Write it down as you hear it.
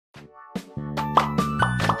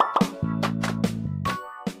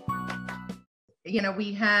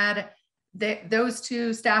we had those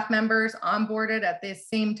two staff members onboarded at the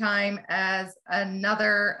same time as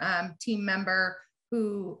another team member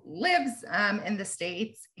who lives in the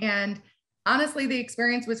States. And honestly, the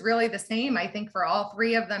experience was really the same, I think, for all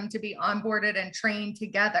three of them to be onboarded and trained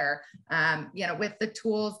together, with the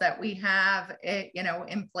tools that we have,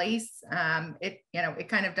 in place. It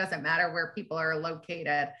kind of doesn't matter where people are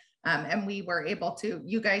located. And we were able to,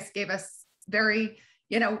 you guys gave us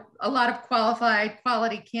a lot of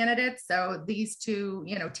quality candidates. So these two,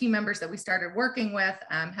 team members that we started working with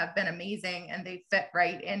have been amazing, and they fit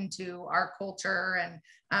right into our culture and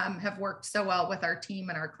have worked so well with our team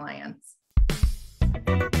and our clients.